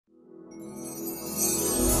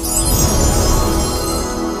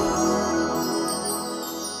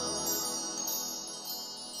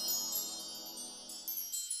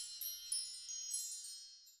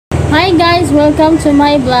Welcome to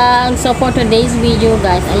my vlog. So for today's video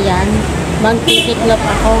guys, ayan, magtitiklop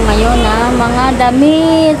ako ngayon na mga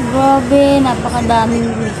damit. Grabe,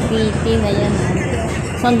 napakadaming nagpitin. Ayan.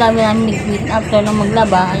 So ang dami namin nagpit after nang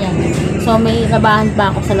maglaba. Ayan. So may labahan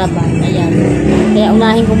pa ako sa laban. Ayan. Kaya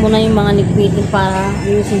unahin ko muna yung mga nagpitin para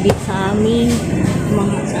ayusin dito sa amin.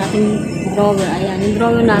 Sa ating drawer. Ayan. Yung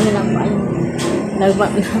drawer namin lang pa.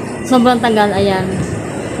 Sobrang tagal. Ayan.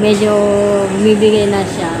 Medyo bumibigay na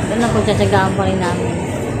siya. Pero napagtsatsagaan pa rin namin.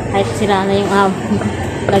 Kahit sira na yung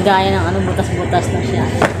lagayan ng butas-butas na siya.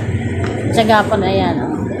 Tsaga pa na yan.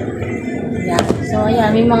 Ayan. So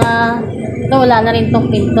ayan, may mga ito, wala na rin tong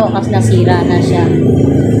pinto kasi nasira na siya.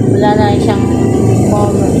 Wala na rin siyang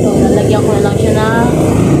ito, lalagyan ko na lang siya na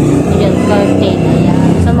curtain. Ayan.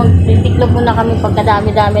 So magtitiklop muna kami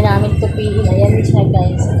pagkadami-dami namin tupiin. Ayan siya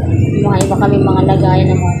guys. Yung mga iba kami mga lagayan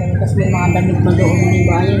ng mga damit. Tapos may mga damit pa doon,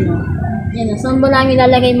 diba? Ayan o. Ayan o. Saan ba namin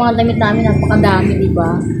lalagay yung mga damit namin? Napakadami, diba?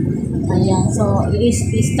 Ayan. So,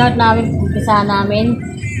 i-start namin, umpisa namin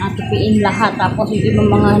tupiin lahat. Tapos yung ibang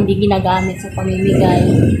mga hindi ginagamit sa pamimigay.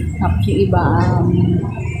 Tapos yung iba,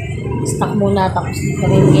 stock muna. Tapos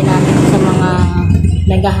pamimigay namin sa mga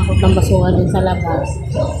naghahakot ng basura dun sa labas.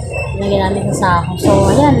 Lagyan namin sa sako. So,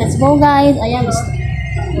 ayan. Let's go guys. Ayan.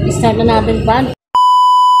 I-start na natin pa.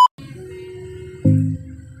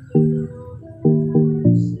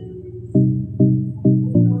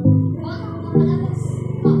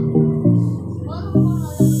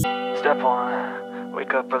 Step 1,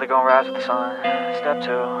 wake up early, gonna rise with the sun. Step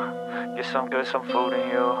 2, get some good, some food in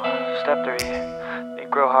you. Step 3,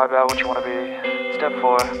 think real hard about what you wanna be. Step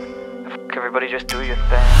 4, everybody just do your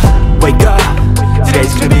thing. Wake up,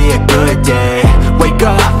 today's gonna be a good day. Wake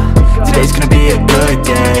up, today's gonna be a good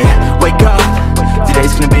day. Wake up,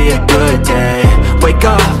 today's gonna be a good day. Wake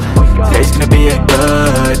up, today's gonna be a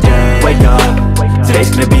good day. Wake up,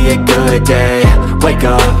 today's gonna be a good day. Wake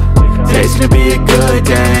up, today's gonna be a good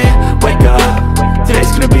day. Wake up,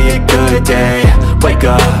 today's gonna be a good day. Wake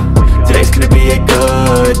up, today's gonna be a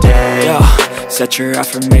good day. Yo, set your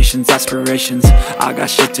affirmations, aspirations. I got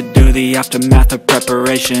shit to do, the aftermath of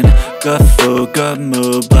preparation. Good food, good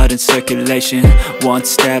mood, blood in circulation. One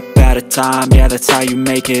step at a time, yeah, that's how you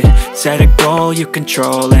make it. Set a goal you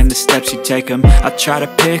control and the steps you take them. I try to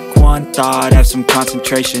pick one thought, have some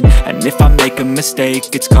concentration. And if I make a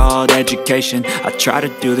mistake, it's called education. I try to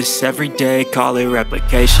do this every day, call it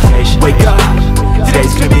replication. Wake up,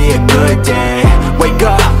 today's gonna be a good day. Wake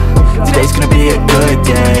up, today's gonna be a good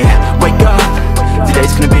day. Wake up,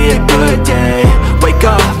 today's gonna be a good day. Wake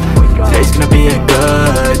up, today's gonna be a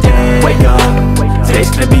good day. Wake up, today's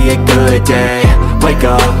gonna be a good day. Wake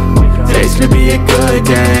up, today's gonna be a good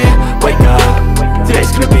day. Wake up,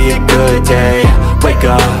 today's gonna be a good day. Wake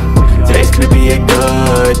up, today's gonna be a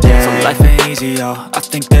good day. So life ain't easy, yo, I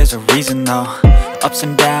think there's a reason though. Ups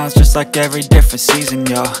and downs, just like every different season,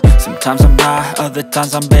 yo. Sometimes I'm high, other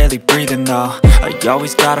times I'm barely breathing, though. I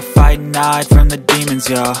always gotta fight and hide from the demons,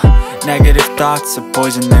 yo. Negative thoughts are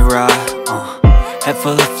poison, they rot. Head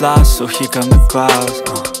full of flies, so here come the clouds.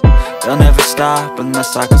 They'll never stop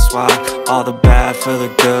unless I can swap all the bad for the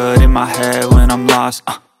good in my head when I'm lost.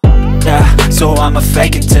 Yeah, so I'ma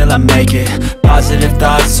fake it till I make it. Positive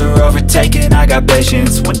thoughts are overtaken, I got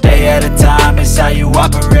patience. One day at a time is how you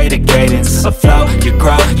operate a cadence. A flow, you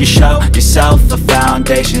grow, you show yourself a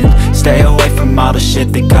foundation. Stay away from all the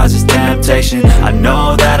shit that causes temptation. I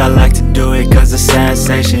know that I like to do it cause it's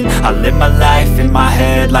sensation. I live my life in my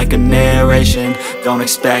head like a narration. Don't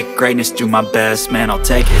expect greatness, do my best, man, I'll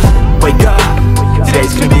take it. Wake up,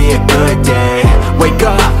 today's gonna be a good day. Wake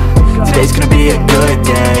up, today's gonna be a good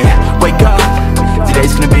day. Wake up,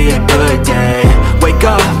 today's gonna be a good day. Wake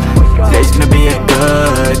up, today's gonna be a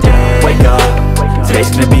good day. Wake up, today's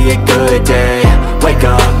gonna be a good day. Wake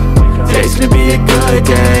up, today's gonna be a good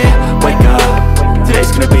day. Wake up, today's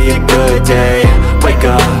gonna be a good day. Wake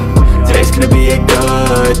up, today's gonna be a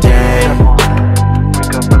good day.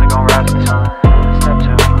 Wake up early, gonna rise with the sun. Step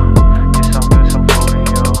 2, get some good, some food in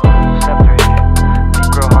you. Step 3,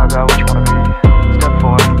 think real hard about what you wanna be. Step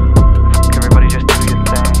 4, everybody just do your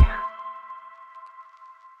thing.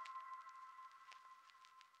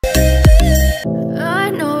 I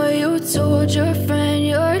know you told your friend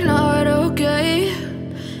you're not okay,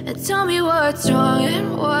 and tell me what's wrong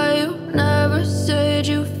and why you never said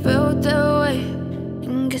you felt that way.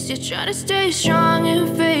 And guess you're trying to stay strong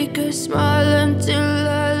and fake a smile until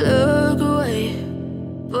I look away.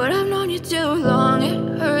 But I've known you too long,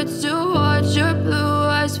 it hurts to watch your blue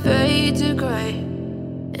eyes fade to gray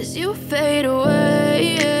as you fade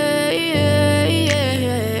away.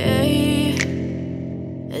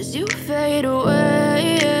 As you fade away.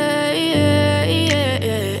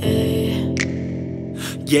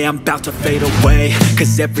 Yeah, I'm about to fade away,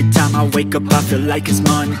 cause every time I wake up I feel like it's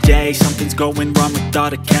Monday. Something's going wrong with all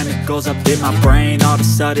the chemicals up in my brain. All of a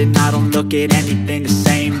sudden I don't look at anything the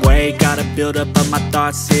same way. Gotta build up of my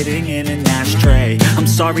thoughts sitting in an ashtray. I'm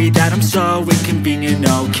sorry that I'm so inconvenient,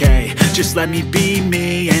 okay. Just let me be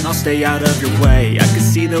me and I'll stay out of your way. I can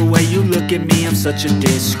see the way you look at me, I'm such a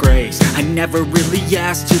disgrace. I never really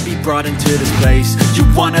asked to be brought into this place. You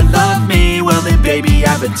wanna love me? Well then baby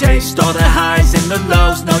I have a taste. All the highs and the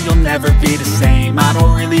lows, no you'll never be the same. I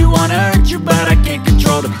don't really wanna hurt you but I can't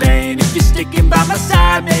control the pain. If you're sticking by my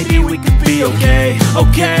side, maybe we could be okay.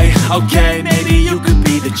 Okay, maybe you could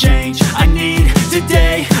be the change I need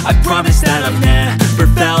today. I promise that I've never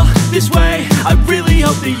felt this way. I really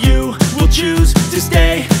hope that you will choose to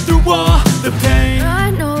stay through all the pain.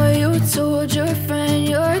 I know you told your friend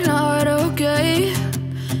you're not okay,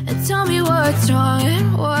 and tell me what's wrong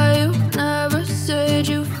and why you never said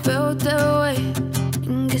you felt that way.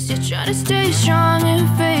 Guess you're trying to stay strong and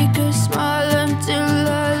fake a smile until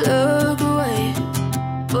I look away.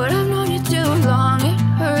 But I've known you too long, it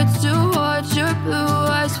hurts to watch your blue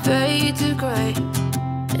eyes fade to gray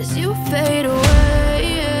as you fade away.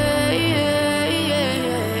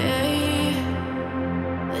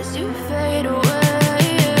 As you fade away.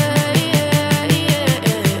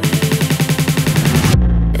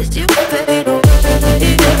 As you fade away.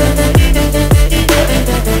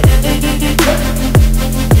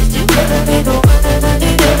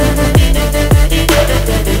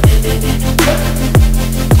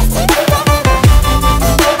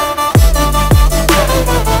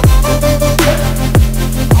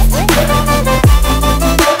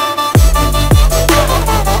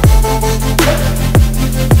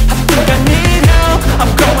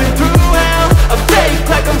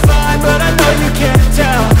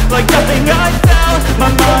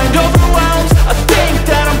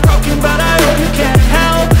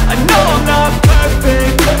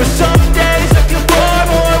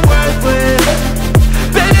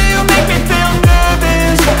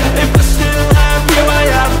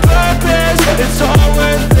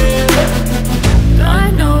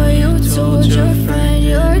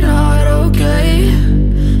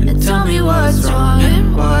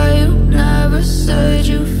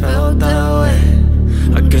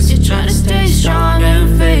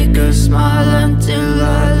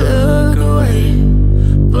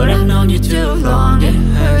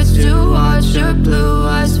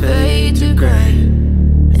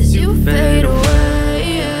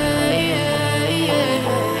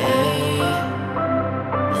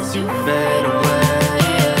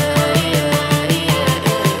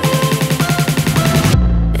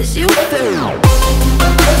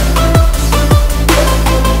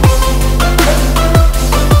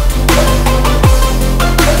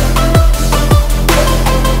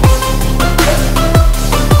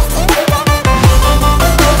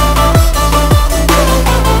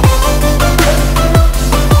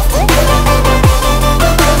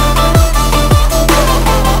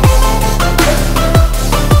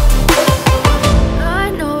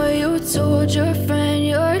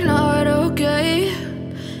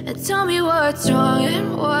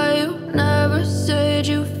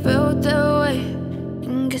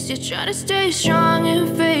 Try to stay strong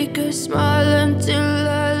and fake a smile until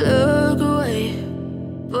I look away.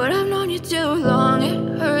 But I've known you too long,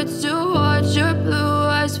 it hurts to watch your blue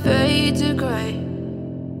eyes fade to gray.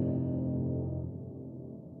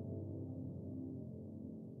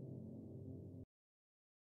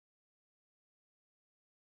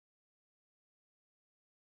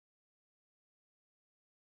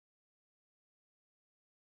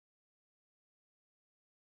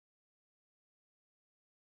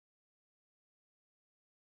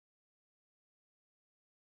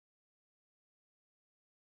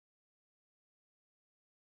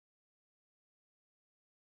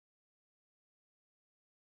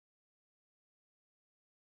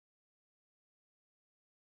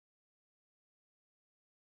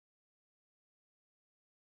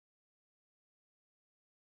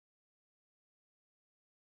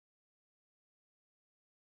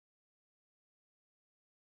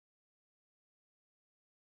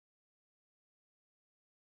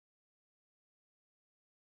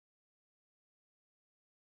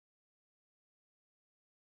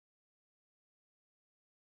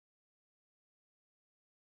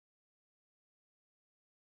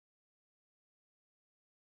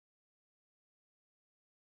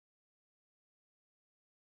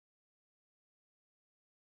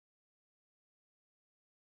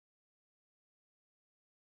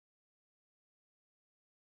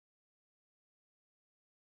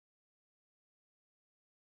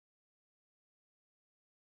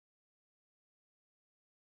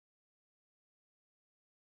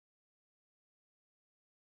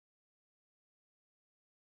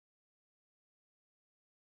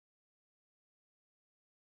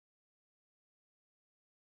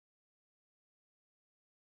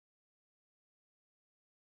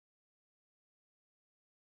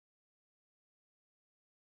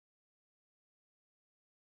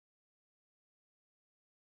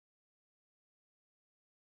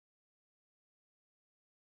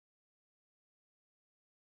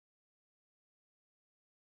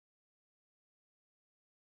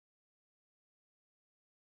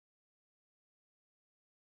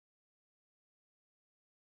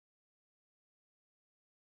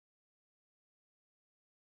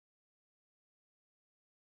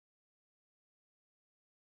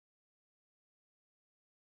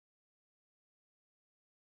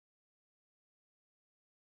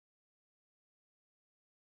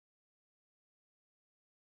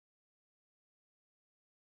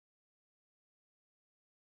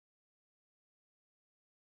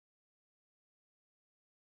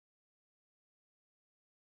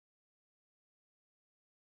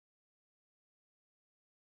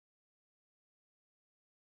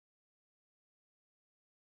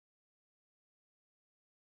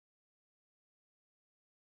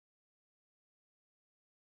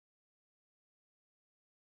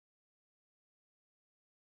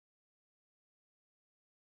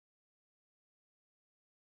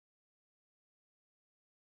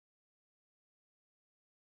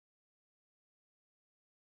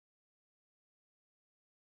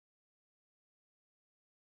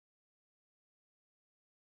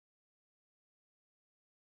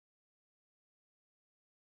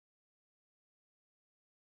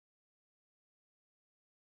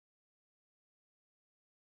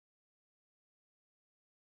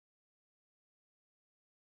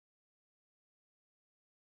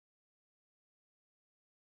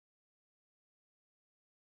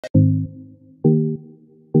 you.